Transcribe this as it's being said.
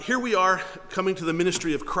Here we are coming to the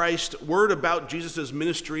ministry of Christ. Word about Jesus'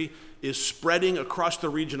 ministry is spreading across the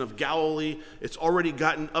region of Galilee. It's already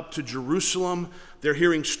gotten up to Jerusalem. They're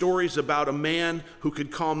hearing stories about a man who could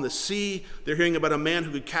calm the sea. They're hearing about a man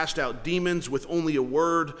who could cast out demons with only a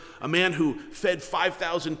word. A man who fed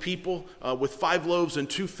 5,000 people with 5 loaves and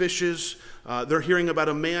 2 fishes. They're hearing about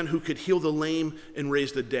a man who could heal the lame and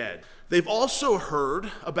raise the dead. They've also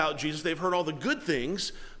heard about Jesus. They've heard all the good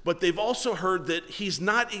things, but they've also heard that he's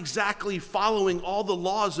not exactly following all the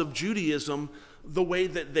laws of Judaism the way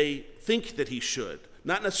that they think that he should.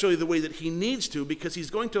 Not necessarily the way that he needs to, because he's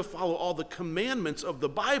going to follow all the commandments of the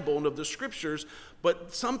Bible and of the scriptures,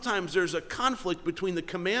 but sometimes there's a conflict between the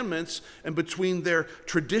commandments and between their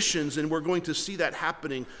traditions, and we're going to see that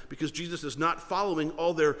happening because Jesus is not following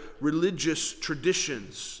all their religious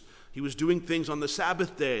traditions. He was doing things on the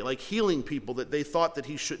Sabbath day, like healing people that they thought that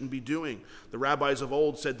he shouldn't be doing. The rabbis of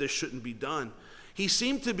old said this shouldn't be done. He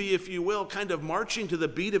seemed to be, if you will, kind of marching to the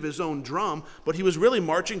beat of his own drum, but he was really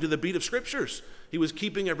marching to the beat of scriptures. He was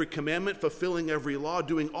keeping every commandment, fulfilling every law,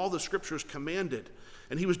 doing all the scriptures commanded.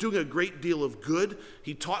 And he was doing a great deal of good.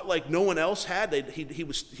 He taught like no one else had. He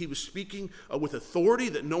was speaking with authority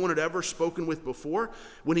that no one had ever spoken with before.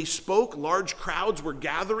 When he spoke, large crowds were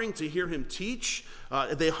gathering to hear him teach.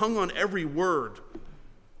 They hung on every word.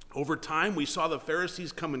 Over time, we saw the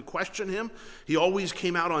Pharisees come and question him. He always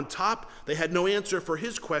came out on top. They had no answer for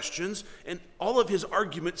his questions, and all of his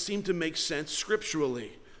arguments seemed to make sense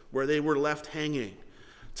scripturally, where they were left hanging.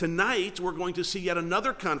 Tonight, we're going to see yet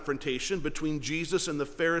another confrontation between Jesus and the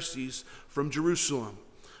Pharisees from Jerusalem.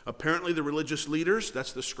 Apparently, the religious leaders,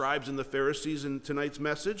 that's the scribes and the Pharisees in tonight's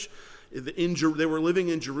message, they were living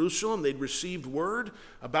in Jerusalem. They'd received word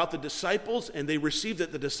about the disciples, and they received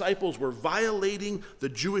that the disciples were violating the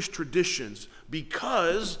Jewish traditions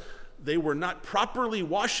because they were not properly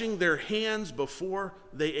washing their hands before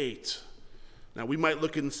they ate. Now, we might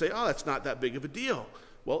look and say, oh, that's not that big of a deal.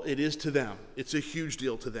 Well, it is to them. It's a huge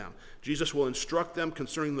deal to them. Jesus will instruct them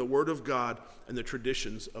concerning the word of God and the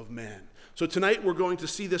traditions of man. So tonight we're going to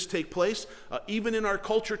see this take place. Even in our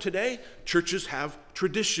culture today, churches have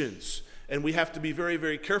traditions. And we have to be very,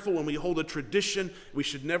 very careful when we hold a tradition. We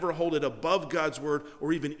should never hold it above God's word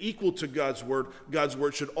or even equal to God's word. God's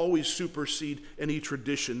word should always supersede any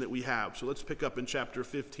tradition that we have. So let's pick up in chapter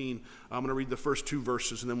 15. I'm going to read the first 2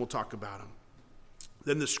 verses and then we'll talk about them.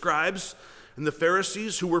 Then the scribes and the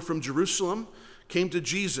Pharisees who were from Jerusalem came to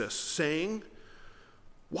Jesus, saying,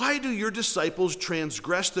 "Why do your disciples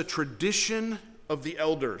transgress the tradition of the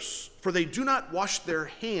elders? For they do not wash their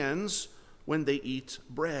hands when they eat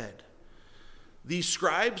bread." These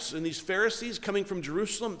scribes and these Pharisees coming from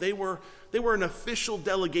Jerusalem, they were an official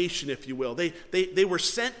delegation, if you will. They were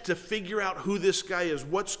sent to figure out who this guy is,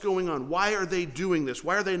 what's going on, why are they doing this,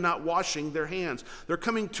 why are they not washing their hands? They're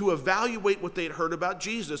coming to evaluate what they had heard about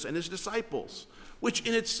Jesus and his disciples, which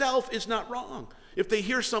in itself is not wrong. If they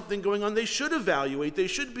hear something going on, they should evaluate. They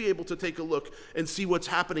should be able to take a look and see what's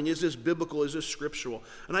happening. Is this biblical? Is this scriptural?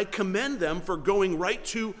 And I commend them for going right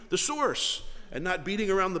to the source and not beating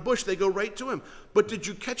around the bush. They go right to him. But did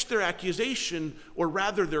you catch their accusation, or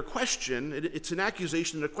rather their question? It's an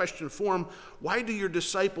accusation in a question form. Why do your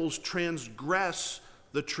disciples transgress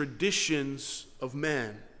the traditions of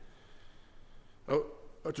men?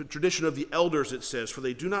 A tradition of the elders, it says, for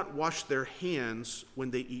they do not wash their hands when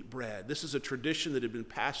they eat bread. This is a tradition that had been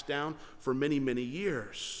passed down for many, many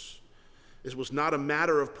years. This was not a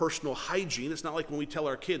matter of personal hygiene. It's not like when we tell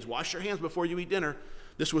our kids, wash your hands before you eat dinner.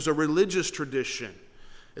 This was a religious tradition.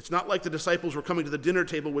 It's not like the disciples were coming to the dinner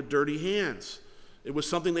table with dirty hands. It was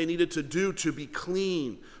something they needed to do to be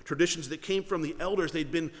clean. Traditions that came from the elders,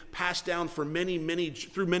 they'd been passed down for many,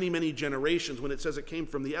 many generations when it says it came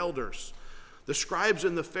from the elders. The scribes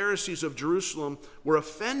and the Pharisees of Jerusalem were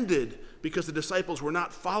offended because the disciples were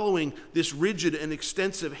not following this rigid and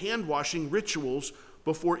extensive hand-washing rituals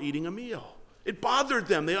before eating a meal. It bothered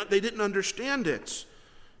them. They didn't understand it.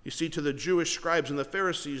 You see, to the Jewish scribes and the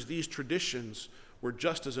Pharisees, these traditions were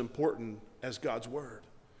just as important as God's word.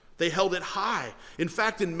 They held it high. In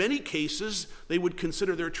fact, in many cases, they would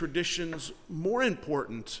consider their traditions more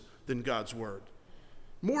important than God's word.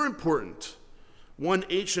 More important. One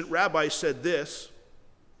ancient rabbi said this: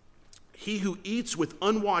 "He who eats with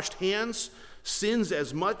unwashed hands sins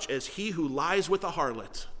as much as he who lies with a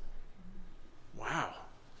harlot." Wow.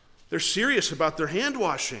 They're serious about their hand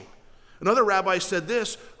washing. Another rabbi said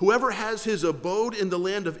this: "Whoever has his abode in the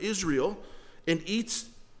land of Israel and eats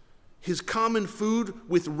his common food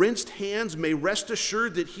with rinsed hands may rest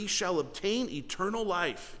assured that he shall obtain eternal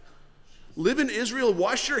life." Live in Israel,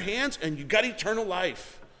 wash your hands, and you got eternal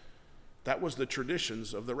life. That was the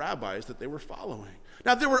traditions of the rabbis that they were following.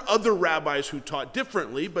 Now, there were other rabbis who taught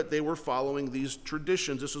differently, but they were following these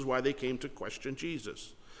traditions. This is why they came to question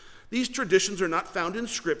Jesus. These traditions are not found in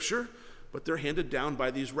Scripture, but they're handed down by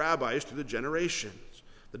these rabbis through the generations.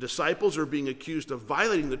 The disciples are being accused of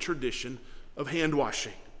violating the tradition of hand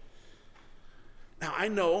washing. Now, I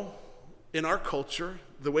know in our culture,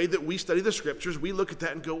 the way that we study the Scriptures, we look at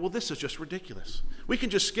that and go, well, this is just ridiculous. We can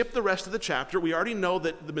just skip the rest of the chapter. We already know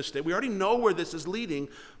that the mistake. We already know where this is leading,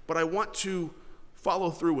 but I want to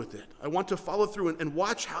follow through with it. I want to follow through and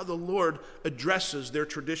watch how the Lord addresses their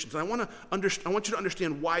traditions. And I want you to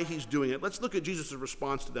understand why he's doing it. Let's look at Jesus'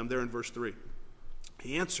 response to them there in verse 3.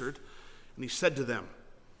 He answered, and he said to them.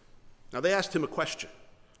 Now, they asked him a question.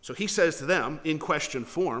 So he says to them in question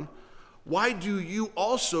form, why do you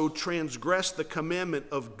also transgress the commandment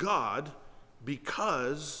of God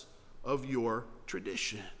because of your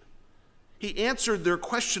tradition? He answered their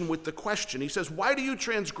question with the question. He says, why do you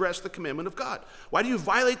transgress the commandment of God? Why do you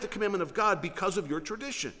violate the commandment of God because of your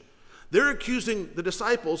tradition? They're accusing the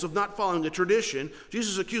disciples of not following a tradition.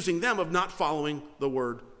 Jesus is accusing them of not following the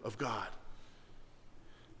word of God.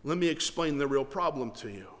 Let me explain the real problem to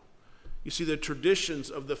you. You see, the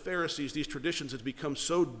traditions of the Pharisees, these traditions have become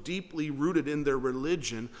so deeply rooted in their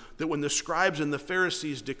religion that when the scribes and the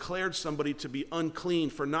Pharisees declared somebody to be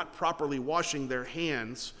unclean for not properly washing their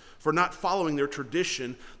hands, for not following their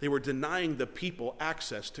tradition, they were denying the people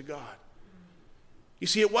access to God. You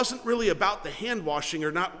see, it wasn't really about the hand washing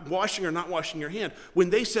or not washing your hand.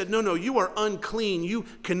 When they said, no, you are unclean, you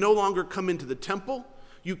can no longer come into the temple,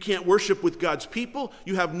 you can't worship with God's people,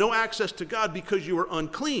 you have no access to God because you are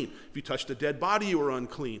unclean. If you touched a dead body, you are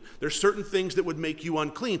unclean. There's certain things that would make you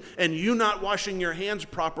unclean. And you not washing your hands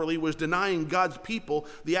properly was denying God's people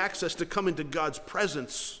the access to come into God's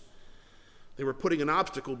presence. They were putting an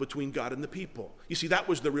obstacle between God and the people. You see, that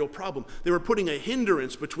was the real problem. They were putting a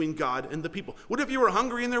hindrance between God and the people. What if you were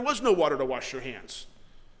hungry and there was no water to wash your hands?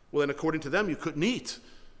 Well, then according to them, you couldn't eat.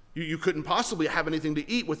 You couldn't possibly have anything to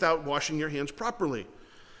eat without washing your hands properly.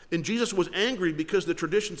 And Jesus was angry because the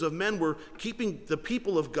traditions of men were keeping the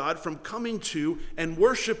people of God from coming to and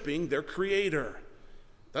worshiping their Creator.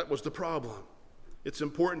 That was the problem. It's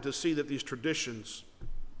important to see that these traditions,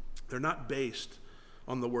 they're not based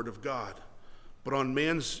on the Word of God, but on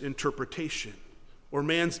man's interpretation or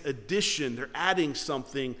man's addition. They're adding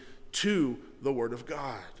something to the Word of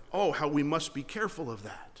God. Oh, how we must be careful of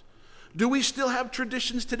that. Do we still have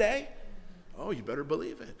traditions today? Oh, you better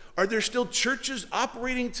believe it. Are there still churches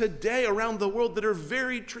operating today around the world that are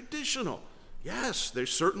very traditional? Yes, there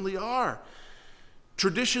certainly are.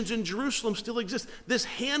 Traditions in Jerusalem still exist. This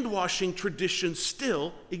hand-washing tradition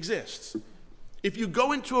still exists. If you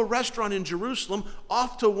go into a restaurant in Jerusalem,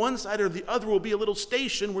 off to one side or the other will be a little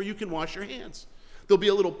station where you can wash your hands. There'll be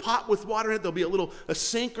a little pot with water in it. There'll be a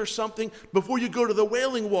sink or something. Before you go to the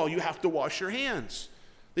Wailing Wall, you have to wash your hands.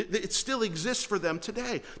 It still exists for them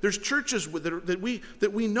today. There's churches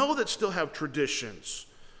that we know that still have traditions.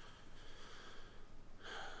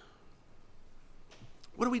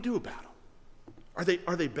 What do we do about them?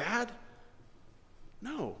 Are they bad?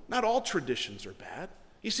 No, not all traditions are bad.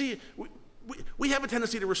 You see, we have a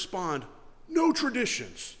tendency to respond, no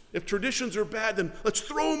traditions. If traditions are bad, then let's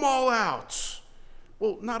throw them all out.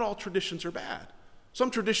 Well, not all traditions are bad. Some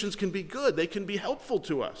traditions can be good. They can be helpful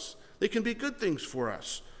to us. They can be good things for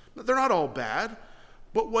us. They're not all bad,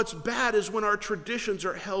 but what's bad is when our traditions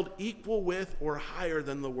are held equal with or higher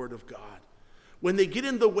than the Word of God. When they get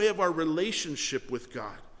in the way of our relationship with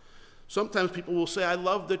God. Sometimes people will say, I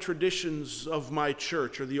love the traditions of my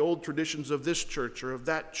church or the old traditions of this church or of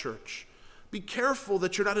that church. Be careful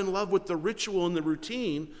that you're not in love with the ritual and the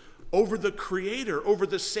routine over the Creator, over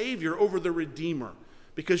the Savior, over the Redeemer.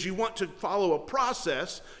 Because you want to follow a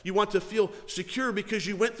process, you want to feel secure because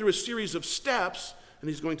you went through a series of steps, and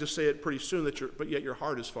he's going to say it pretty soon, but yet your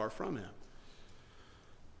heart is far from him.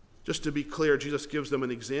 Just to be clear, Jesus gives them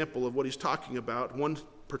an example of what he's talking about. One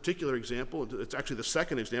particular example, it's actually the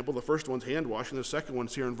second example. The first one's hand washing, the second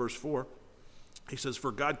one's here in verse 4. He says,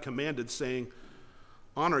 for God commanded, saying,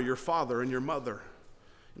 honor your father and your mother,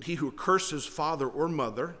 and he who curses father or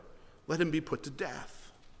mother, let him be put to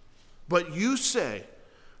death. But you say,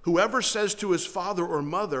 whoever says to his father or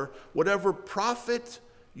mother, whatever profit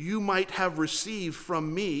you might have received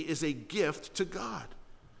from me is a gift to God,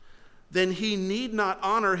 then he need not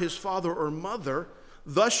honor his father or mother.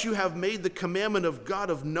 Thus you have made the commandment of God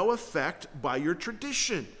of no effect by your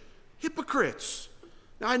tradition. Hypocrites.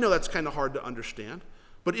 Now I know that's kind of hard to understand,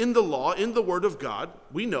 but in the law, in the Word of God,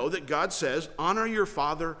 we know that God says, honor your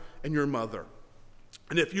father and your mother.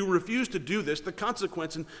 And if you refuse to do this, the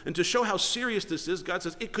consequence, and to show how serious this is, God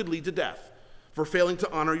says it could lead to death. for failing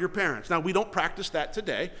to honor your parents. Now, we don't practice that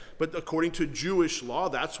today, but according to Jewish law,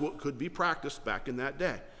 that's what could be practiced back in that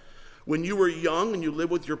day. When you were young and you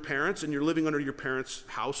lived with your parents and you're living under your parents'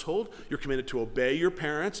 household, you're commanded to obey your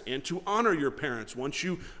parents and to honor your parents. Once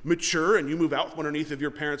you mature and you move out from underneath of your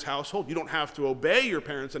parents' household, you don't have to obey your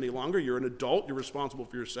parents any longer. You're an adult, you're responsible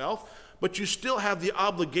for yourself, but you still have the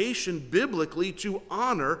obligation biblically to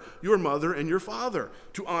honor your mother and your father,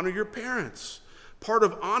 to honor your parents. Part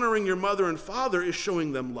of honoring your mother and father is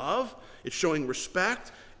showing them love, it's showing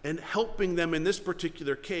respect, and helping them, in this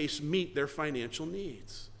particular case, meet their financial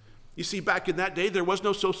needs. You see, back in that day, there was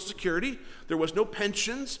no Social Security, there was no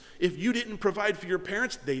pensions. If you didn't provide for your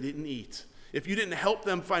parents, they didn't eat. If you didn't help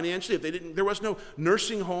them financially, there was no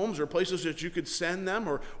nursing homes or places that you could send them,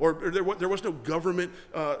 or there was no government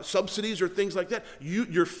subsidies or things like that.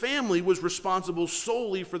 Your family was responsible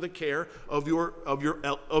solely for the care of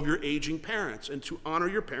your aging parents. And to honor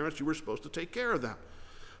your parents, you were supposed to take care of them.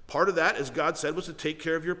 Part of that, as God said, was to take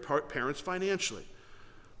care of your parents financially.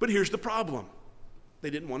 But here's the problem. They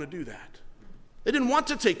didn't want to do that. They didn't want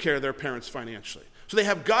to take care of their parents financially. So they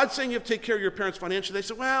have God saying you have to take care of your parents financially. They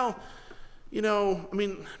said, well,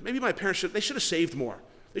 maybe my parents should have saved more.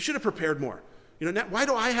 They should have prepared more. Now, why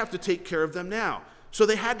do I have to take care of them now? So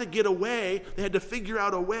they had to get away. They had to figure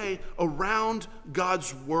out a way around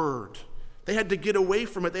God's word. They had to get away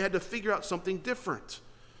from it. They had to figure out something different.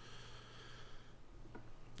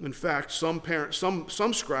 In fact, some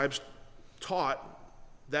scribes taught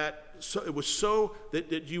that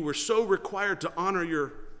that you were so required to honor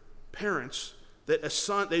your parents that a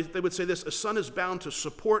son, they would say this, a son is bound to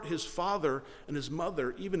support his father and his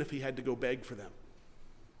mother even if he had to go beg for them.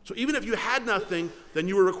 So even if you had nothing, then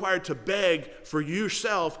you were required to beg for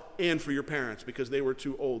yourself and for your parents because they were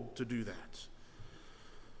too old to do that.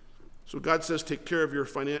 So God says take care of your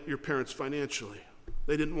parents financially.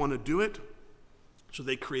 They didn't want to do it, so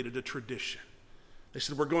they created a tradition. They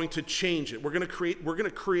said, we're going to change it. We're going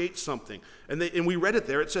to create something. And we read it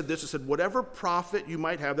there. It said this. It said, whatever profit you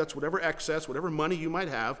might have, that's whatever excess, whatever money you might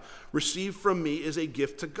have, received from me is a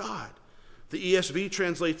gift to God. The ESV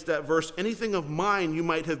translates that verse, anything of mine you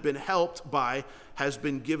might have been helped by has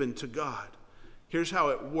been given to God. Here's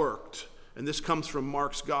how it worked. And this comes from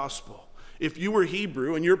Mark's gospel. If you were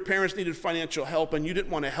Hebrew and your parents needed financial help and you didn't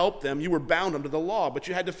want to help them, you were bound under the law, but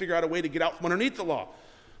you had to figure out a way to get out from underneath the law.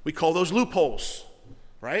 We call those loopholes.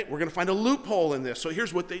 Right? We're going to find a loophole in this. So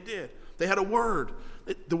here's what they did. They had a word.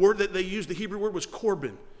 The word that they used, the Hebrew word, was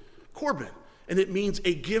korban. Korban. And it means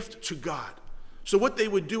a gift to God. So what they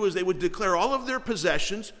would do is they would declare all of their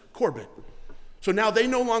possessions korban. So now they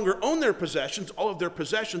no longer own their possessions. All of their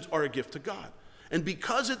possessions are a gift to God. And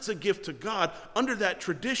because it's a gift to God, under that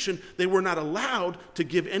tradition, they were not allowed to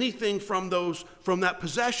give anything from that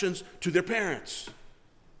possessions to their parents.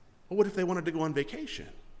 Well, what if they wanted to go on vacation?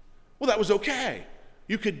 Well, that was okay.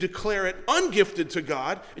 You could declare it ungifted to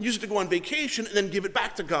God and use it to go on vacation and then give it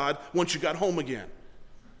back to God once you got home again.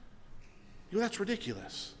 That's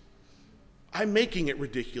ridiculous. I'm making it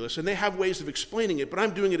ridiculous, and they have ways of explaining it, but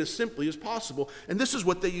I'm doing it as simply as possible. And this is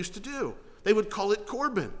what they used to do. They would call it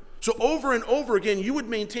korban. So over and over again, you would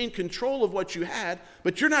maintain control of what you had,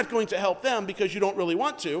 but you're not going to help them because you don't really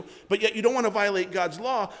want to, but yet you don't want to violate God's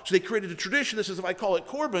law. So they created a tradition that says if I call it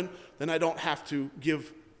korban, then I don't have to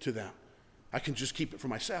give to them. I can just keep it for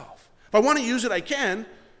myself. If I want to use it, I can,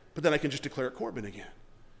 but then I can just declare it korban again.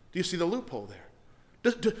 Do you see the loophole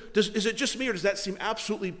there? Is it just me, or does that seem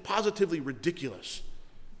absolutely, positively ridiculous?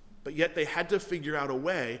 But yet they had to figure out a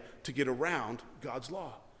way to get around God's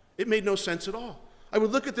law. It made no sense at all. I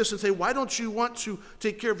would look at this and say, why don't you want to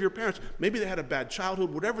take care of your parents? Maybe they had a bad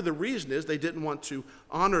childhood. Whatever the reason is, they didn't want to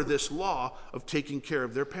honor this law of taking care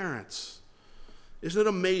of their parents. Isn't it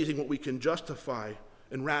amazing what we can justify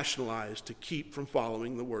and rationalize to keep from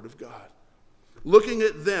following the Word of God? Looking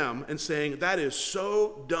at them and saying, that is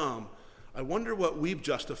so dumb. I wonder what we've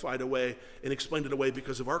justified away and explained it away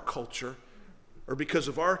because of our culture or because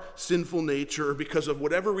of our sinful nature or because of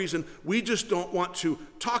whatever reason. We just don't want to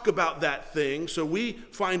talk about that thing, so we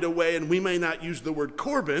find a way, and we may not use the word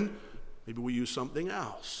korban. Maybe we use something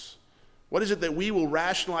else. What is it that we will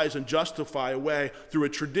rationalize and justify away through a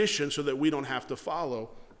tradition so that we don't have to follow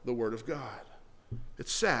the Word of God?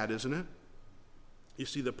 It's sad, isn't it? You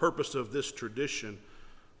see, the purpose of this tradition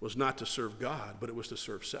was not to serve God, but it was to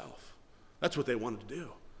serve self. That's what they wanted to do.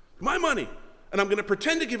 My money, and I'm going to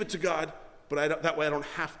pretend to give it to God, but that way I don't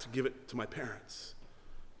have to give it to my parents.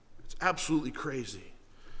 It's absolutely crazy.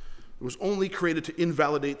 It was only created to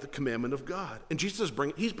invalidate the commandment of God. And Jesus is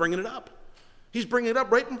bringing it up. He's bringing it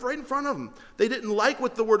up right in front of them. They didn't like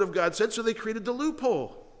what the Word of God said, so they created the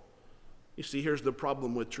loophole. You see, here's the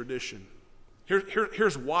problem with tradition.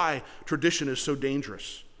 Here's why tradition is so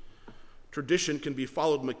dangerous. Tradition can be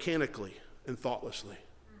followed mechanically and thoughtlessly.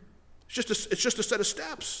 It's just a set of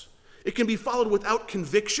steps. It can be followed without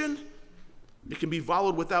conviction. It can be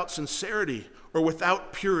followed without sincerity or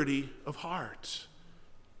without purity of heart.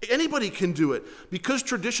 Anybody can do it. Because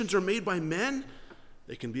traditions are made by men,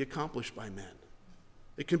 they can be accomplished by men.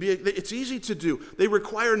 It's easy to do. They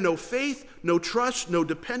require no faith, no trust, no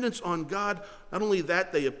dependence on God. Not only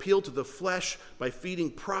that, they appeal to the flesh by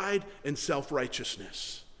feeding pride and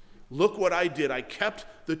self-righteousness. Look what I did. I kept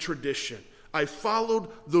the tradition. I followed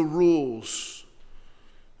the rules.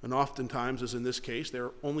 And oftentimes, as in this case,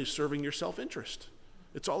 they're only serving your self-interest.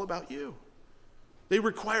 It's all about you. They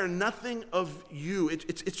require nothing of you.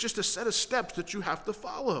 It's just a set of steps that you have to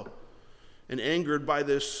follow. And angered by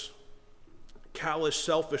this callous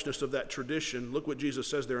selfishness of that tradition, look what Jesus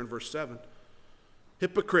says there in verse 7.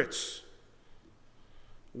 Hypocrites,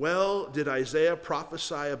 well did Isaiah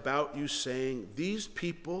prophesy about you, saying, these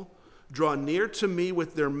people draw near to me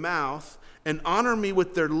with their mouth and honor me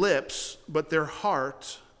with their lips, but their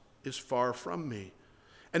heart is far from me.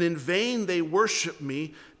 And in vain they worship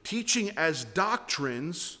me, teaching as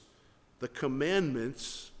doctrines the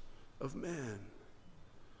commandments of men.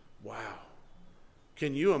 Wow.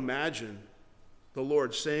 Can you imagine the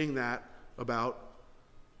Lord saying that about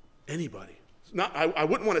anybody? I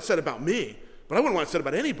wouldn't want it said about me, but I wouldn't want it said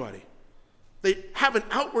about anybody. They have an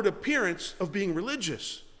outward appearance of being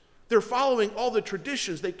religious. They're following all the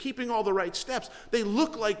traditions. They're keeping all the right steps. They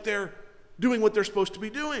look like they're doing what they're supposed to be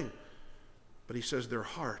doing. But he says their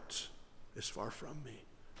heart is far from me.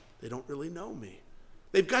 They don't really know me.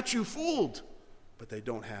 They've got you fooled, but they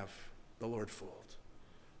don't have the Lord fooled.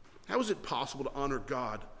 How is it possible to honor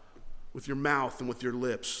God with your mouth and with your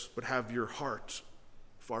lips, but have your heart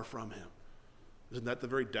far from him? Isn't that the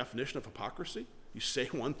very definition of hypocrisy? You say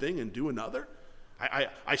one thing and do another?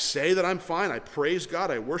 I say that I'm fine. I praise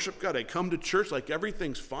God. I worship God. I come to church like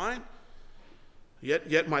everything's fine.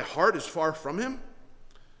 Yet my heart is far from him.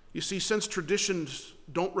 You see, since traditions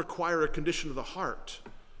don't require a condition of the heart,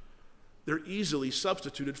 they're easily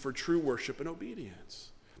substituted for true worship and obedience.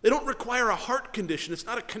 They don't require a heart condition. It's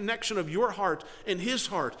not a connection of your heart and his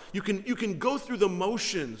heart. You can go through the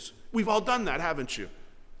motions. We've all done that, haven't you?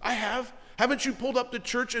 I have. Haven't you pulled up to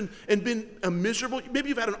church and been miserable? Maybe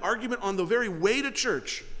you've had an argument on the very way to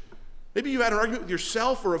church. Maybe you had an argument with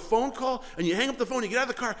yourself or a phone call, and you hang up the phone, you get out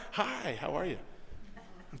of the car. Hi, how are you?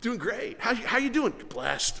 I'm doing great. How you doing?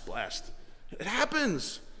 Blessed. It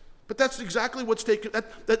happens. But that's exactly what's taken.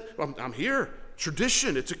 I'm here.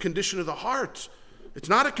 Tradition, it's a condition of the heart. It's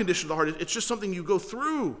not a condition of the heart. It's just something you go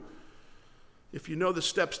through. If you know the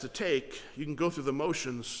steps to take, you can go through the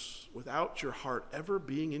motions without your heart ever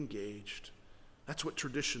being engaged. That's what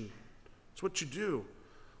tradition, that's what you do.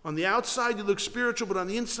 On the outside, you look spiritual, but on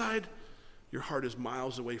the inside, your heart is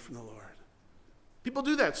miles away from the Lord. People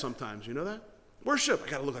do that sometimes, you know that? Worship, I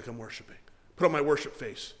got to look like I'm worshiping. Put on my worship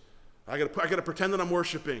face. I got to pretend that I'm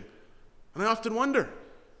worshiping. And I often wonder,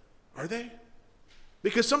 are they?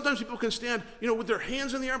 Because sometimes people can stand, with their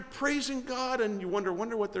hands in the air, praising God, and you wonder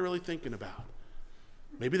what they're really thinking about.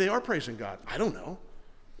 Maybe they are praising God. I don't know.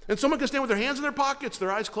 And someone can stand with their hands in their pockets,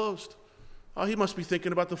 their eyes closed. Oh, he must be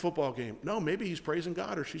thinking about the football game. No, maybe he's praising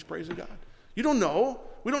God or she's praising God. You don't know.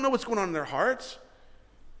 We don't know what's going on in their hearts.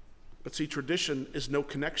 But see, tradition is no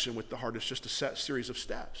connection with the heart. It's just a set series of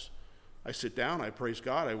steps. I sit down, I praise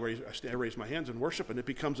God, I raise my hands in worship, and it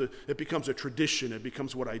becomes a tradition. It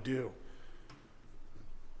becomes what I do.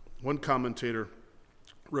 One commentator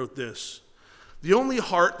wrote this: the only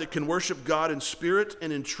heart that can worship God in spirit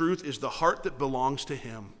and in truth is the heart that belongs to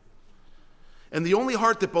him. And the only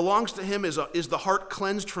heart that belongs to him is the heart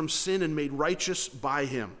cleansed from sin and made righteous by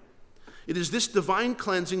him. It is this divine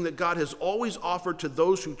cleansing that God has always offered to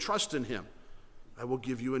those who trust in him. I will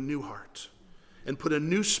give you a new heart and put a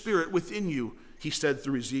new spirit within you, he said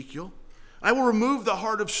through Ezekiel. I will remove the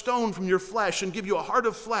heart of stone from your flesh and give you a heart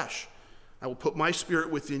of flesh. I will put my spirit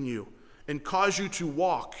within you and cause you to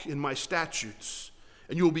walk in my statutes,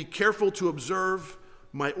 and you will be careful to observe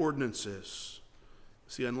my ordinances.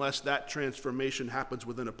 See, unless that transformation happens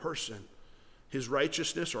within a person, his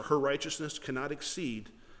righteousness or her righteousness cannot exceed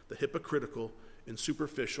the hypocritical and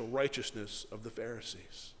superficial righteousness of the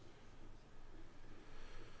Pharisees.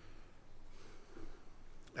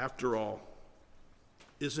 After all,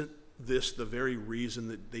 isn't this the very reason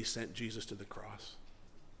that they sent Jesus to the cross?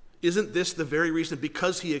 Isn't this the very reason?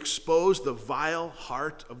 Because he exposed the vile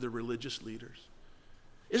heart of the religious leaders.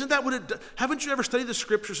 Isn't that what it does? Haven't you ever studied the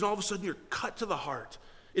scriptures and all of a sudden you're cut to the heart?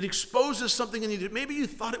 It exposes something in you that maybe you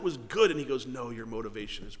thought it was good, and he goes, no, your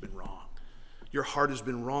motivation has been wrong. Your heart has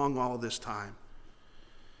been wrong all this time.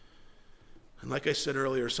 And like I said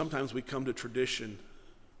earlier, sometimes we come to tradition,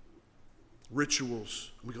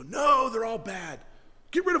 rituals, and we go, no, they're all bad.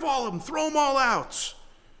 Get rid of all of them. Throw them all out.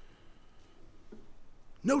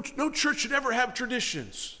 No church should ever have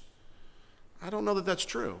traditions. I don't know that that's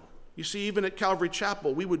true. You see, even at Calvary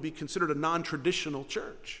Chapel, we would be considered a non-traditional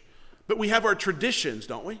church. But we have our traditions,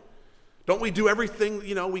 don't we? Don't we do everything,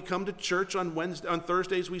 we come to church on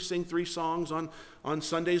Thursdays we sing 3 songs, on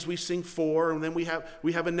Sundays we sing 4, and then we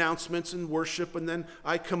have announcements and worship, and then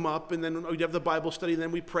I come up, and then we have the Bible study, and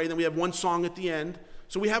then we pray, and then we have one song at the end.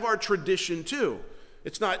 So we have our tradition too.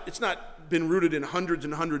 It's not been rooted in hundreds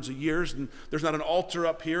and hundreds of years, and there's not an altar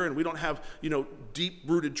up here, and we don't have,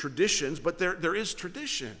 deep-rooted traditions, but there is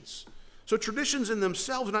traditions. So traditions in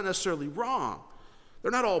themselves are not necessarily wrong.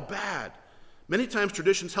 They're not all bad. Many times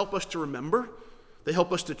traditions help us to remember, they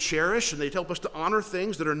help us to cherish, and they help us to honor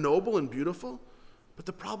things that are noble and beautiful. But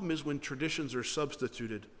the problem is when traditions are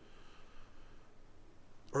substituted,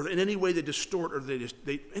 or in any way they distort, or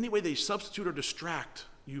any way they substitute or distract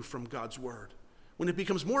you from God's word. When it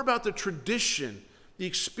becomes more about the tradition, the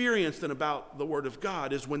experience, than about the word of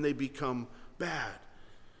God, is when they become bad.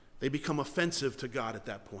 They become offensive to God at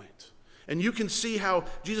that point. And you can see how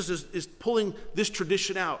Jesus is pulling this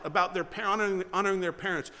tradition out about their honoring their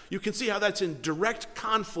parents. You can see how that's in direct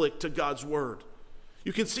conflict to God's word.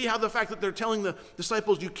 You can see how the fact that they're telling the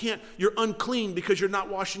disciples you're unclean because you're not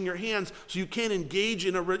washing your hands, so you can't engage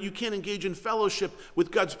in fellowship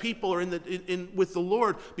with God's people or with the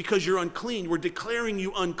Lord because you're unclean. We're declaring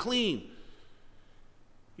you unclean.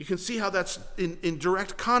 You can see how that's in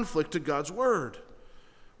direct conflict to God's word.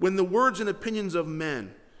 When the words and opinions of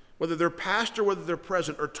men, whether they're past or whether they're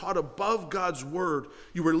present, are taught above God's word,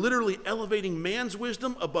 you are literally elevating man's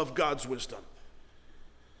wisdom above God's wisdom.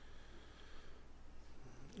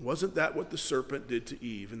 Wasn't that what the serpent did to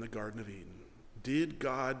Eve in the Garden of Eden? Did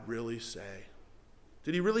God really say?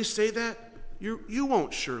 Did he really say that? You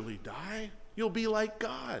won't surely die. You'll be like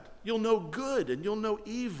God. You'll know good and you'll know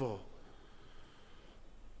evil.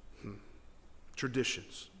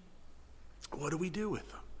 Traditions. What do we do with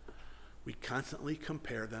them? We constantly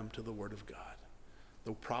compare them to the Word of God.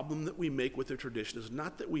 The problem that we make with a tradition is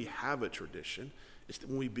not that we have a tradition, it's that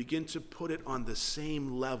when we begin to put it on the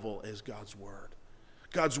same level as God's Word.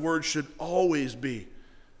 God's Word should always be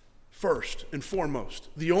first and foremost,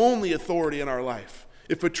 the only authority in our life.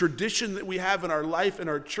 If a tradition that we have in our life, in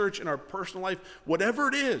our church, in our personal life, whatever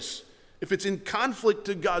it is, if it's in conflict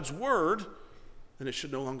to God's Word, then it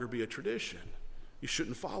should no longer be a tradition. You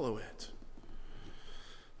shouldn't follow it.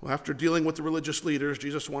 Well, after dealing with the religious leaders,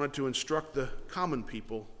 Jesus wanted to instruct the common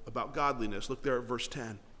people about godliness. Look there at verse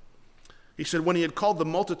 10. He said, when he had called the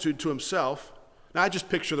multitude to himself, now I just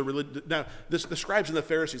picture the scribes and the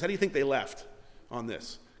Pharisees. How do you think they left on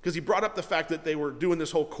this? Because he brought up the fact that they were doing this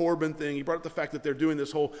whole Corban thing. He brought up the fact that they're doing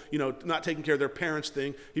this whole, not taking care of their parents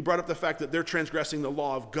thing. He brought up the fact that they're transgressing the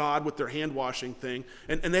law of God with their hand washing thing.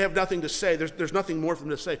 And they have nothing to say. There's nothing more for them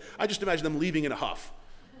to say. I just imagine them leaving in a huff.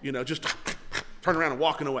 Just turning around and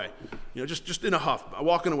walking away. Just in a huff,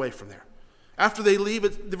 walking away from there. After they leave,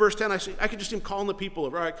 at the verse 10, I could just see him calling the people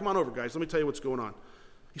over. All right, come on over, guys. Let me tell you what's going on.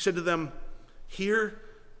 He said to them, hear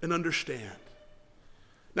and understand.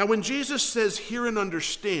 Now, when Jesus says hear and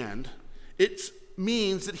understand, it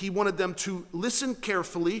means that he wanted them to listen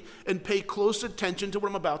carefully and pay close attention to what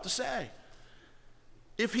I'm about to say.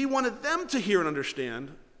 If he wanted them to hear and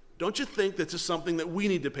understand, don't you think this is something that we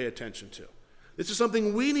need to pay attention to? This is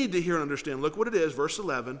something we need to hear and understand. Look what it is, verse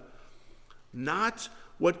 11. Not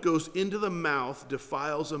what goes into the mouth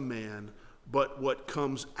defiles a man, but what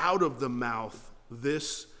comes out of the mouth,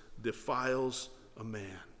 this defiles a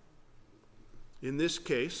man. In this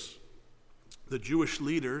case, the Jewish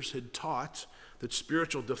leaders had taught that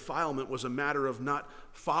spiritual defilement was a matter of not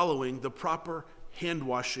following the proper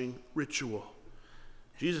hand-washing ritual.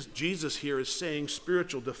 Jesus here is saying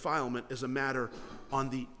spiritual defilement is a matter on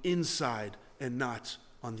the inside and not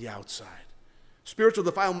on the outside. Spiritual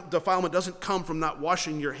defilement doesn't come from not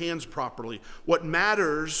washing your hands properly. What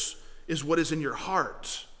matters is what is in your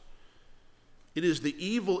heart. It is the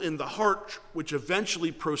evil in the heart which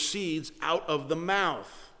eventually proceeds out of the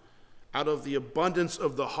mouth. Out of the abundance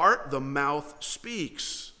of the heart, the mouth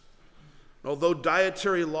speaks. Although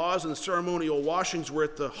dietary laws and ceremonial washings were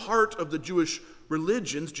at the heart of the Jewish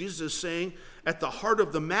religions, Jesus is saying at the heart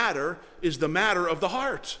of the matter is the matter of the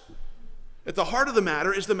heart. At the heart of the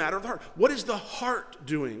matter is the matter of the heart. What is the heart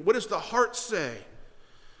doing? What does the heart say?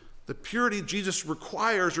 The purity Jesus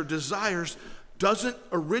requires or desires doesn't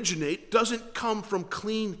come from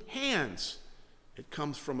clean hands. It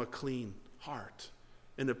comes from a clean heart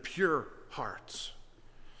and a pure heart.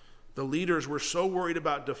 The leaders were so worried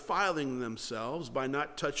about defiling themselves by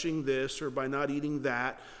not touching this or by not eating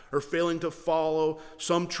that or failing to follow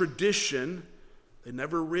some tradition, they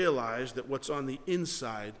never realized that what's on the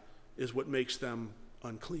inside is what makes them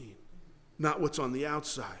unclean, not what's on the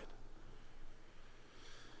outside.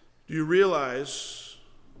 Do you realize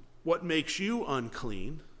what makes you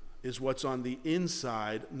unclean is what's on the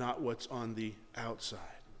inside, not what's on the outside?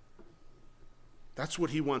 That's what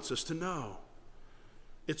he wants us to know.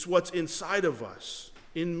 It's what's inside of us.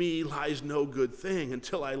 In me lies no good thing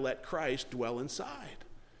until I let Christ dwell inside.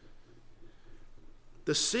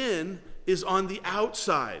 The sin is on the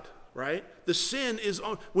outside, right? The sin is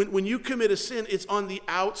on, when you commit a sin, it's on the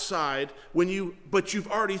outside, but you've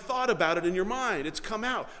already thought about it in your mind. It's come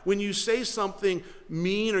out. When you say something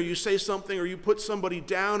mean or you say something or you put somebody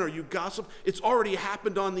down or you gossip, it's already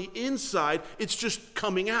happened on the inside. It's just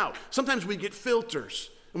coming out. Sometimes we get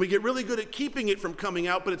filters and we get really good at keeping it from coming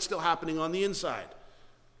out, but it's still happening on the inside.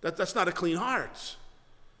 That's not a clean heart.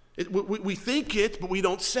 We think it, but we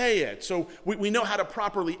don't say it. So we know how to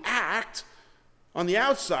properly act. On the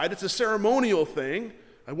outside, it's a ceremonial thing.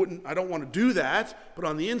 I don't want to do that. But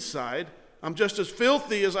on the inside, I'm just as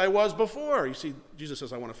filthy as I was before. You see, Jesus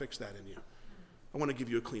says, I want to fix that in you. I want to give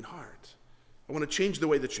you a clean heart. I want to change the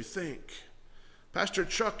way that you think. Pastor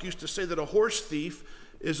Chuck used to say that a horse thief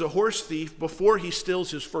is a horse thief before he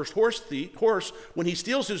steals his first horse. When he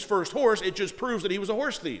steals his first horse, it just proves that he was a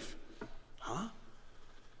horse thief. Huh?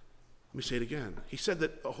 Let me say it again. He said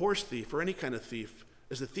that a horse thief, or any kind of thief,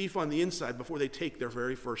 is a thief on the inside before they take their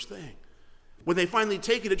very first thing. When they finally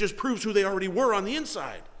take it, it just proves who they already were on the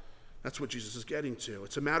inside. That's what Jesus is getting to.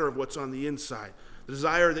 It's a matter of what's on the inside. The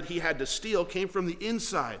desire that he had to steal came from the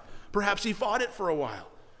inside. Perhaps he fought it for a while.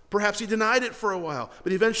 Perhaps he denied it for a while.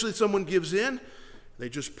 But eventually someone gives in. They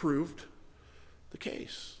just proved the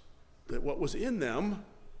case, that what was in them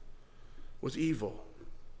was evil.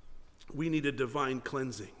 We need a divine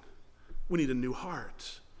cleansing. We need a new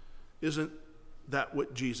heart. Isn't that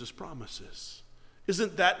what Jesus promises?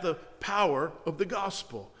 Isn't that the power of the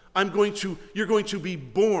gospel? You're going to be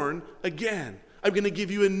born again. I'm going to give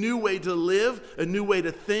you a new way to live, a new way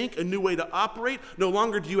to think, a new way to operate. No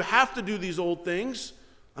longer do you have to do these old things.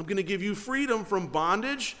 I'm going to give you freedom from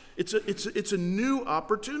bondage. It's a new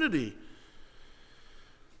opportunity.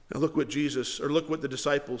 Now look what the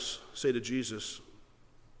disciples say to Jesus.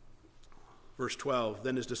 Verse 12,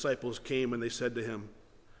 then his disciples came and they said to him,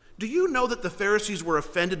 do you know that the Pharisees were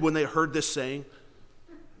offended when they heard this saying?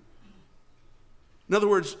 In other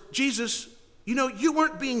words, Jesus, you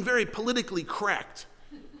weren't being very politically correct.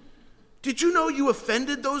 Did you know you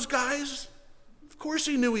offended those guys? Of course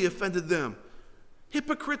he knew he offended them.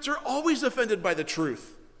 Hypocrites are always offended by the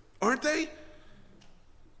truth, aren't they?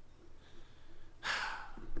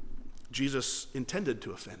 Jesus intended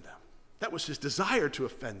to offend them. That was his desire to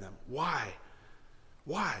offend them. Why?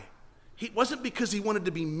 It wasn't because he wanted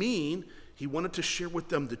to be mean. He wanted to share with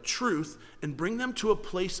them the truth and bring them to a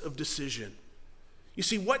place of decision. You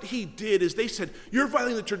see, what he did is they said, you're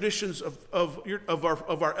violating the traditions of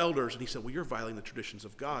our elders. And he said, well, you're violating the traditions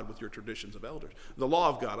of God with your traditions of elders. The law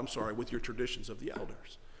of God, with your traditions of the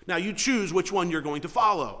elders. Now you choose which one you're going to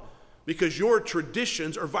follow because your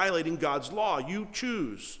traditions are violating God's law. You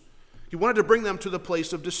choose. He wanted to bring them to the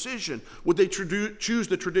place of decision. Would they choose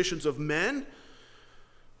the traditions of men?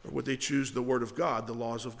 Or would they choose the word of God, the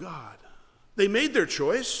laws of God? They made their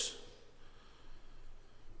choice.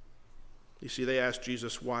 You see, they asked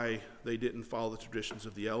Jesus why they didn't follow the traditions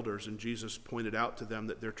of the elders, and Jesus pointed out to them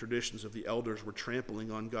that their traditions of the elders were trampling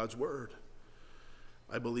on God's word.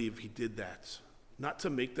 I believe he did that, not to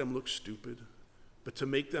make them look stupid, but to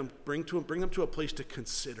make them bring them to a place to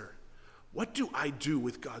consider, what do I do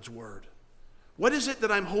with God's word? What is it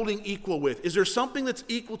that I'm holding equal with? Is there something that's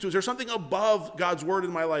equal to? Is there something above God's word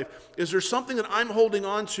in my life? Is there something that I'm holding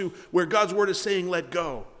on to where God's word is saying, let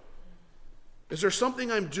go? Is there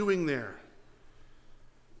something I'm doing there?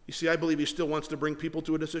 You see, I believe he still wants to bring people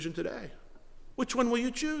to a decision today. Which one will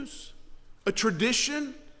you choose? A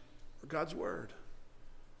tradition or God's word?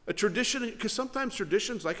 A tradition, because sometimes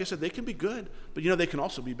traditions, like I said, they can be good, but they can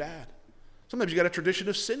also be bad. Sometimes you got a tradition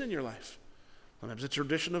of sin in your life. Sometimes it's a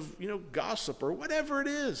tradition of, gossip or whatever it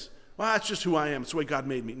is. Well, that's just who I am. It's the way God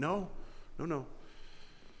made me. No.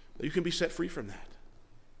 You can be set free from that.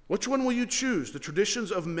 Which one will you choose? The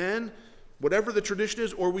traditions of men, whatever the tradition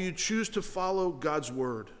is, or will you choose to follow God's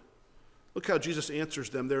word? Look how Jesus answers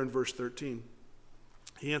them there in verse 13.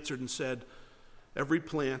 He answered and said, every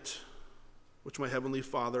plant which my heavenly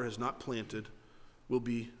Father has not planted will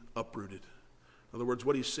be uprooted. In other words,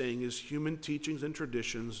 what he's saying is human teachings and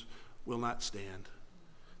traditions will not stand.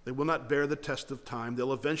 They will not bear the test of time.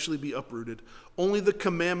 They'll eventually be uprooted. Only the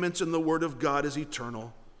commandments and the word of God is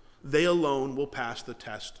eternal. They alone will pass the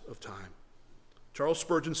test of time. Charles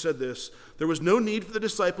Spurgeon said this: there was no need for the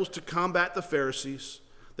disciples to combat the Pharisees.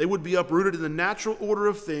 They would be uprooted in the natural order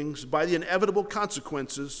of things by the inevitable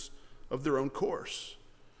consequences of their own course.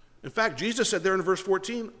 In fact, Jesus said there in verse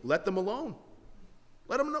 14, let them alone.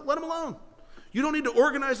 Let them alone. You don't need to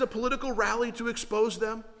organize a political rally to expose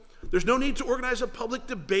them. There's no need to organize a public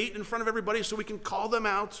debate in front of everybody so we can call them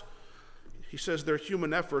out. He says their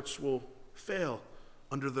human efforts will fail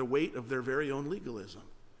under the weight of their very own legalism.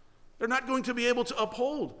 They're not going to be able to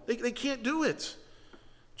uphold. They can't do it.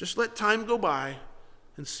 Just let time go by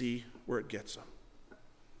and see where it gets them.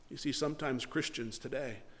 You see, sometimes Christians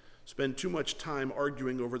today spend too much time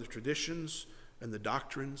arguing over the traditions and the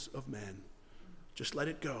doctrines of men. Just let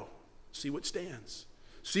it go. See what stands.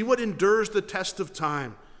 See what endures the test of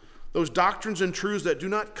time. Those doctrines and truths that do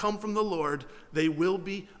not come from the Lord, they will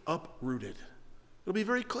be uprooted. It'll be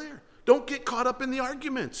very clear. Don't get caught up in the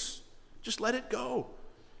arguments. Just let it go.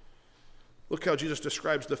 Look how Jesus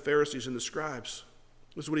describes the Pharisees and the scribes.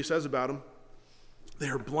 This is what he says about them. They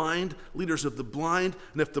are blind, leaders of the blind,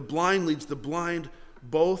 and if the blind leads the blind,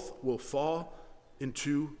 both will fall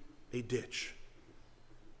into a ditch.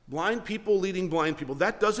 Blind people leading blind people.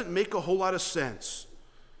 That doesn't make a whole lot of sense,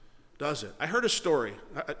 does it? I heard a story.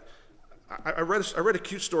 I read a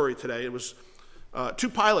cute story today. It was two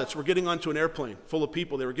pilots were getting onto an airplane full of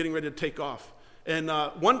people. They were getting ready to take off. And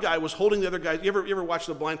one guy was holding the other guy. You ever watch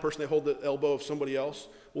the blind person, they hold the elbow of somebody else?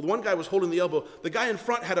 Well, the one guy was holding the elbow. The guy in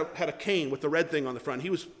front had a cane with the red thing on the front. He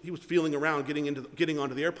was feeling around getting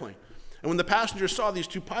onto the airplane. And when the passengers saw these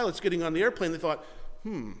two pilots getting on the airplane, they thought,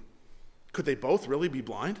 could they both really be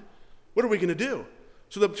blind? What are we going to do?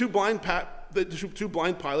 So the two blind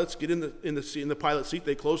pilots get in the pilot seat.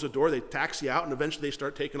 They close the door. They taxi out, and eventually they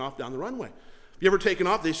start taking off down the runway. Have you ever taken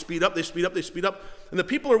off? They speed up, and the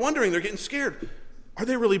people are wondering. They're getting scared. Are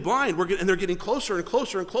they really blind? And they're getting closer and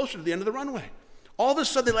closer and closer to the end of the runway. All of a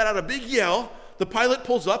sudden, they let out a big yell. The pilot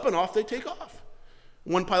pulls up, and off they take off.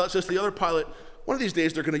 One pilot says to the other pilot, one of these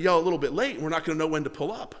days they're going to yell a little bit late, and we're not going to know when to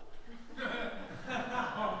pull up.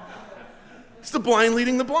 It's the blind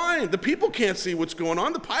leading the blind. The people can't see what's going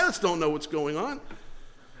on. The pilots don't know what's going on.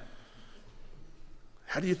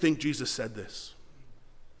 How do you think Jesus said this?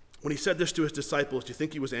 When he said this to his disciples, do you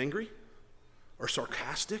think he was angry or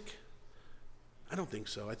sarcastic? I don't think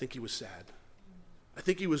so. I think he was sad. I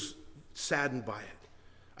think he was saddened by it.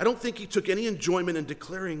 I don't think he took any enjoyment in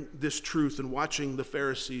declaring this truth and watching the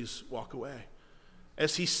Pharisees walk away.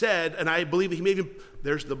 As he said, and I believe he maybe,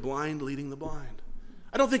 there's the blind leading the blind.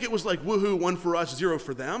 I don't think it was like, woohoo, 1 for us, 0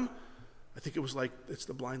 for them. I think it was like, it's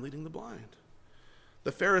the blind leading the blind.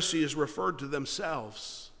 The Pharisees referred to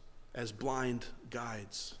themselves as blind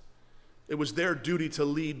guides. It was their duty to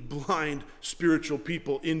lead blind spiritual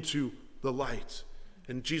people into the light.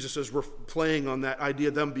 And Jesus is playing on that idea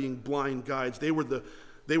of them being blind guides. They were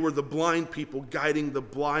the blind people guiding the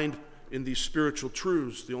blind in these spiritual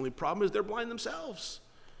truths. The only problem is they're blind themselves.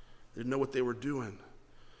 They didn't know what they were doing.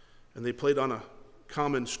 And they played on a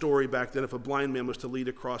common story back then. If a blind man was to lead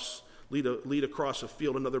across a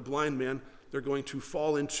field another blind man, they're going to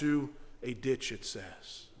fall into a ditch, it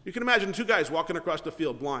says. You can imagine two guys walking across the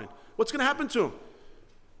field blind. What's going to happen to them?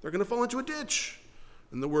 They're going to fall into a ditch.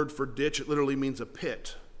 And the word for ditch, it literally means a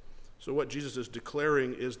pit. So what Jesus is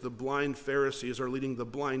declaring is the blind Pharisees are leading the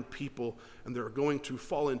blind people, and they're going to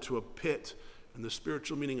fall into a pit. And the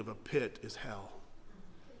spiritual meaning of a pit is hell.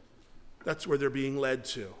 That's where they're being led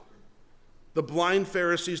to. The blind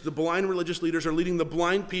Pharisees, the blind religious leaders are leading the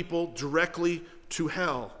blind people directly to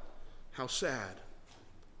hell. How sad.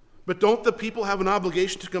 But don't the people have an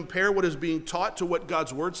obligation to compare what is being taught to what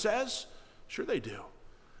God's word says? Sure they do.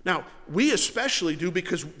 Now, we especially do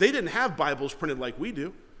because they didn't have Bibles printed like we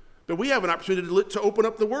do. But we have an opportunity to open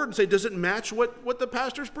up the word and say, does it match what the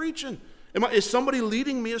pastor's preaching? Is somebody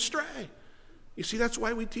leading me astray? You see, that's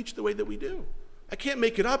why we teach the way that we do. I can't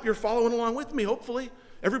make it up. You're following along with me, hopefully.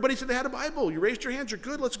 Everybody said they had a Bible. You raised your hands. You're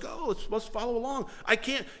good. Let's go. Let's follow along.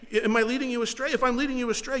 Am I leading you astray? If I'm leading you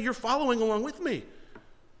astray, you're following along with me.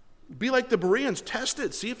 Be like the Bereans. Test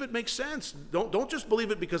it. See if it makes sense. Don't just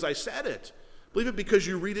believe it because I said it. Believe it because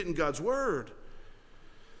you read it in God's word.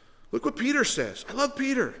 Look what Peter says. I love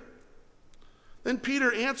Peter. Then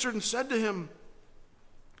Peter answered and said to him,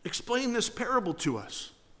 explain this parable to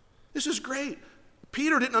us. This is great.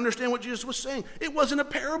 Peter didn't understand what Jesus was saying. It wasn't a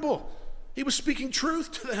parable. He was speaking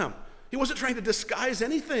truth to them. He wasn't trying to disguise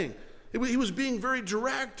anything. He was being very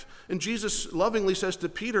direct. And Jesus lovingly says to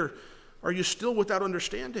Peter, are you still without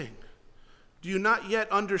understanding? Do you not yet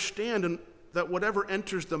understand that whatever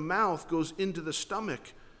enters the mouth goes into the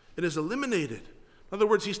stomach and is eliminated. In other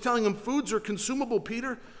words, he's telling them foods are consumable,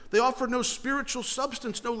 Peter. They offer no spiritual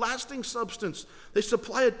substance, no lasting substance. They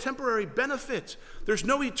supply a temporary benefit. There's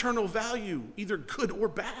no eternal value, either good or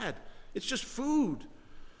bad. It's just food.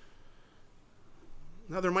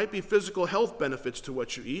 Now, there might be physical health benefits to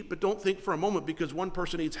what you eat, but don't think for a moment because one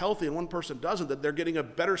person eats healthy and one person doesn't that they're getting a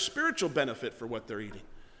better spiritual benefit for what they're eating.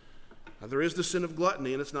 Now, there is the sin of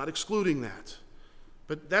gluttony, and it's not excluding that.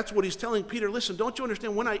 But that's what he's telling Peter. Listen, don't you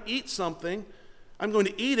understand? When I eat something, I'm going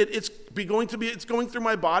to eat it. It's going through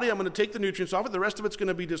my body. I'm going to take the nutrients off it. The rest of it's going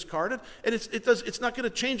to be discarded, and it's not going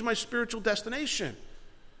to change my spiritual destination.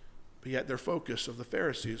 But yet, their focus of the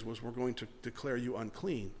Pharisees was, we're going to declare you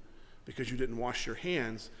unclean because you didn't wash your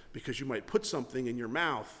hands, because you might put something in your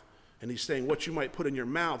mouth. And he's saying what you might put in your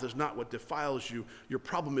mouth is not what defiles you. Your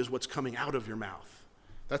problem is what's coming out of your mouth.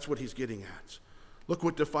 That's what he's getting at. Look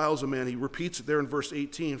what defiles a man. He repeats it there in verse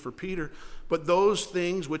 18 for Peter. But those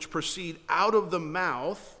things which proceed out of the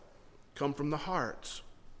mouth come from the heart,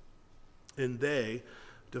 and they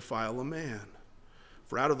defile a man.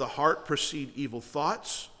 For out of the heart proceed evil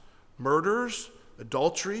thoughts, murders,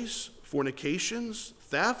 adulteries, fornications,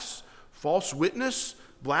 thefts, false witness,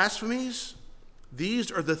 blasphemies.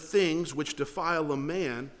 These are the things which defile a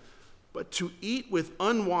man, but to eat with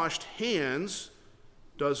unwashed hands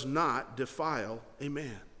does not defile a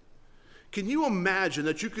man. Can you imagine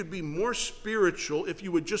that you could be more spiritual if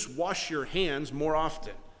you would just wash your hands more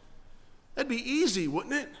often? That'd be easy,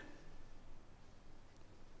 wouldn't it?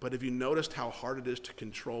 But have you noticed how hard it is to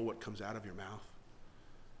control what comes out of your mouth?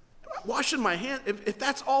 Washing my hands, if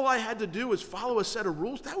that's all I had to do is follow a set of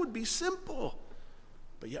rules, that would be simple.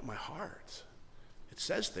 But yet my heart, it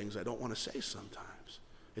says things I don't want to say sometimes.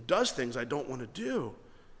 It does things I don't want to do.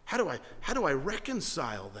 How do I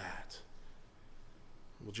reconcile that?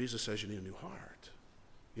 Well, Jesus says you need a new heart.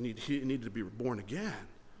 You need to be born again.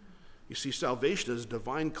 You see, salvation is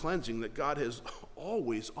divine cleansing that God has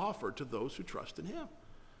always offered to those who trust in him.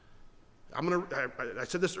 I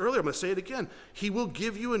said this earlier, I'm going to say it again. He will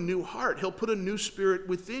give you a new heart. He'll put a new spirit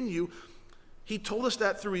within you. He told us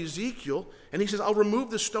that through Ezekiel, and he says, I'll remove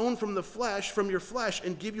the stone from your flesh,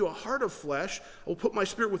 and give you a heart of flesh. I will put my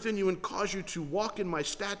spirit within you and cause you to walk in my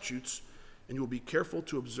statutes, and you will be careful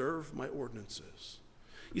to observe my ordinances.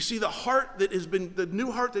 You see, the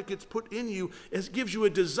new heart that gets put in you gives you a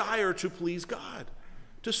desire to please God,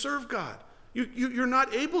 to serve God. You're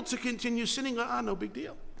not able to continue sinning. No big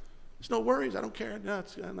deal. It's no worries. I don't care. No,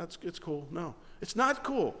 it's cool. No, it's not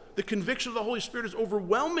cool. The conviction of the Holy Spirit is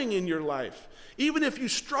overwhelming in your life. Even if you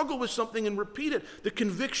struggle with something and repeat it, the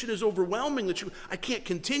conviction is overwhelming that I can't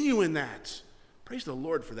continue in that. Praise the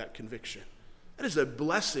Lord for that conviction. That is a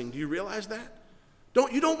blessing. Do you realize that?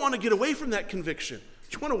 You don't want to get away from that conviction.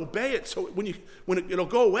 You want to obey it so it'll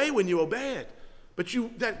go away when you obey it. But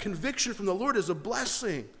that conviction from the Lord is a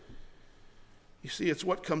blessing. You see, it's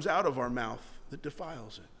what comes out of our mouth that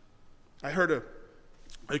defiles it. I heard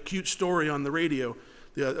a cute story on the radio.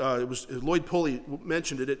 It was Lloyd Pulley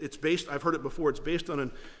mentioned it. It's based. I've heard it before. It's based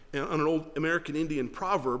on an old American Indian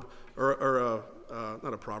proverb, or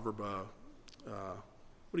not a proverb. What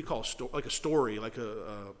do you call like a story, like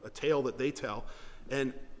a tale that they tell.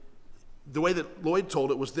 And the way that Lloyd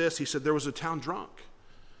told it was this. He said there was a town drunk.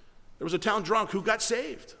 There was a town drunk who got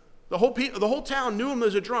saved. The whole town knew him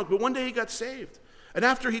as a drunk, but one day he got saved. And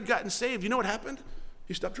after he'd gotten saved, you know what happened?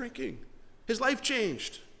 He stopped drinking. His life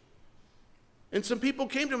changed. And some people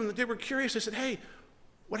came to him and they were curious. They said, hey,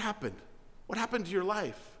 what happened? What happened to your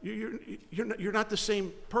life? You're not the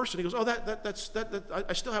same person. He goes,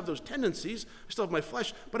 I still have those tendencies. I still have my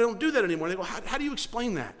flesh, but I don't do that anymore. And they go, how do you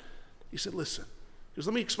explain that? He said, listen. He goes,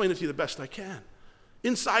 let me explain it to you the best I can.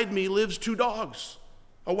 Inside me lives two dogs,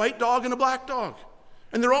 a white dog and a black dog.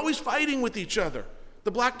 And they're always fighting with each other.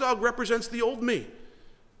 The black dog represents the old me.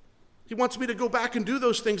 He wants me to go back and do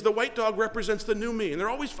those things. The white dog represents the new me, and they're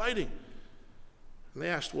always fighting. And they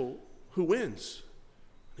asked, well, who wins?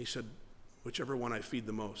 And he said, whichever one I feed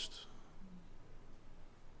the most.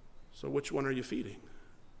 So which one are you feeding?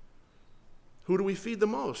 Who do we feed the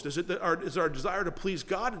most? Is our desire to please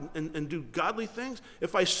God and do godly things?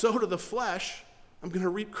 If I sow to the flesh, I'm going to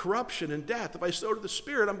reap corruption and death. If I sow to the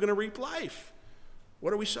Spirit, I'm going to reap life.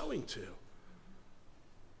 What are we sowing to?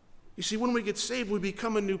 You see, when we get saved, we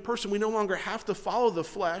become a new person. We no longer have to follow the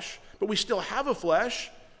flesh, but we still have a flesh.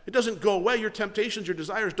 It doesn't go away. Your temptations, your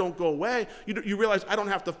desires don't go away. You realize I don't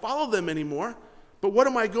have to follow them anymore. But where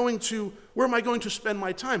am I going to spend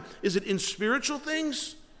my time? Is it in spiritual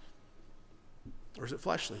things? Or is it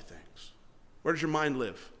fleshly things? Where does your mind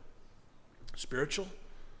live? Spiritual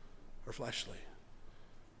or fleshly?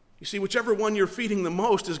 You see, whichever one you're feeding the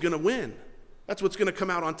most is going to win. That's what's going to come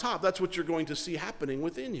out on top. That's what you're going to see happening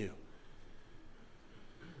within you.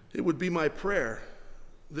 It would be my prayer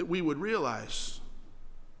that we would realize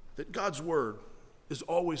that God's word is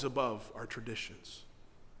always above our traditions.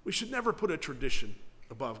 We should never put a tradition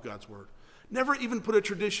above God's word. Never even put a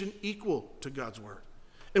tradition equal to God's word.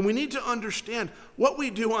 And we need to understand what we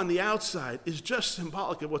do on the outside is just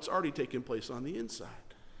symbolic of what's already taken place on the inside.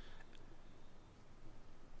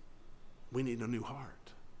 We need a new heart.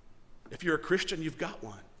 If you're a Christian, you've got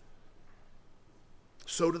one.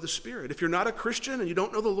 So do the Spirit. If you're not a Christian and you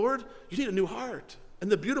don't know the Lord, you need a new heart.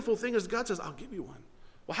 And the beautiful thing is God says, I'll give you one.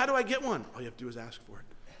 Well, how do I get one? All you have to do is ask for it.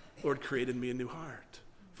 Lord, create in me a new heart.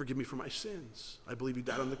 Forgive me for my sins. I believe you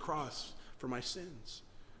died on the cross for my sins.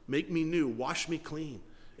 Make me new. Wash me clean.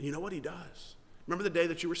 And you know what he does? Remember the day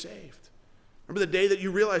that you were saved. Remember the day that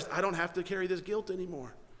you realized, I don't have to carry this guilt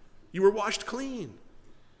anymore. You were washed clean.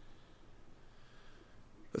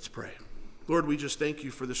 Let's pray. Lord, we just thank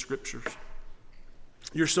you for the scriptures.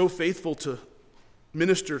 You're so faithful to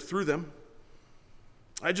minister through them.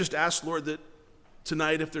 I just ask, Lord, that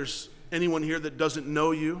tonight, if there's anyone here that doesn't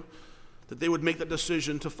know you, that they would make that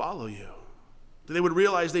decision to follow you. That they would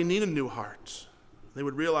realize they need a new heart. They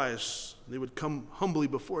would realize they would come humbly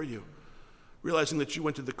before you, realizing that you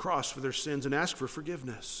went to the cross for their sins and ask for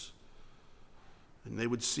forgiveness. And they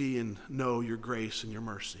would see and know your grace and your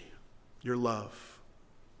mercy, your love.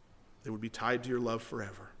 They would be tied to your love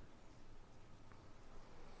forever.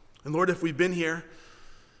 And Lord, if we've been here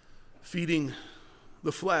feeding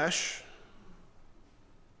the flesh,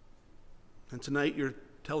 and tonight you're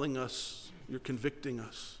telling us, you're convicting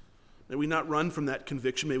us, may we not run from that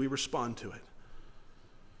conviction, may we respond to it.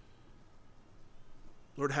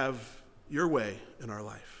 Lord, have your way in our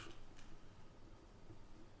life,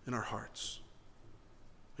 in our hearts.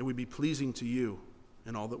 May we be pleasing to you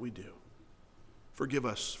in all that we do. Forgive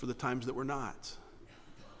us for the times that we're not,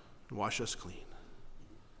 and wash us clean.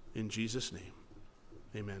 In Jesus' name,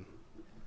 amen.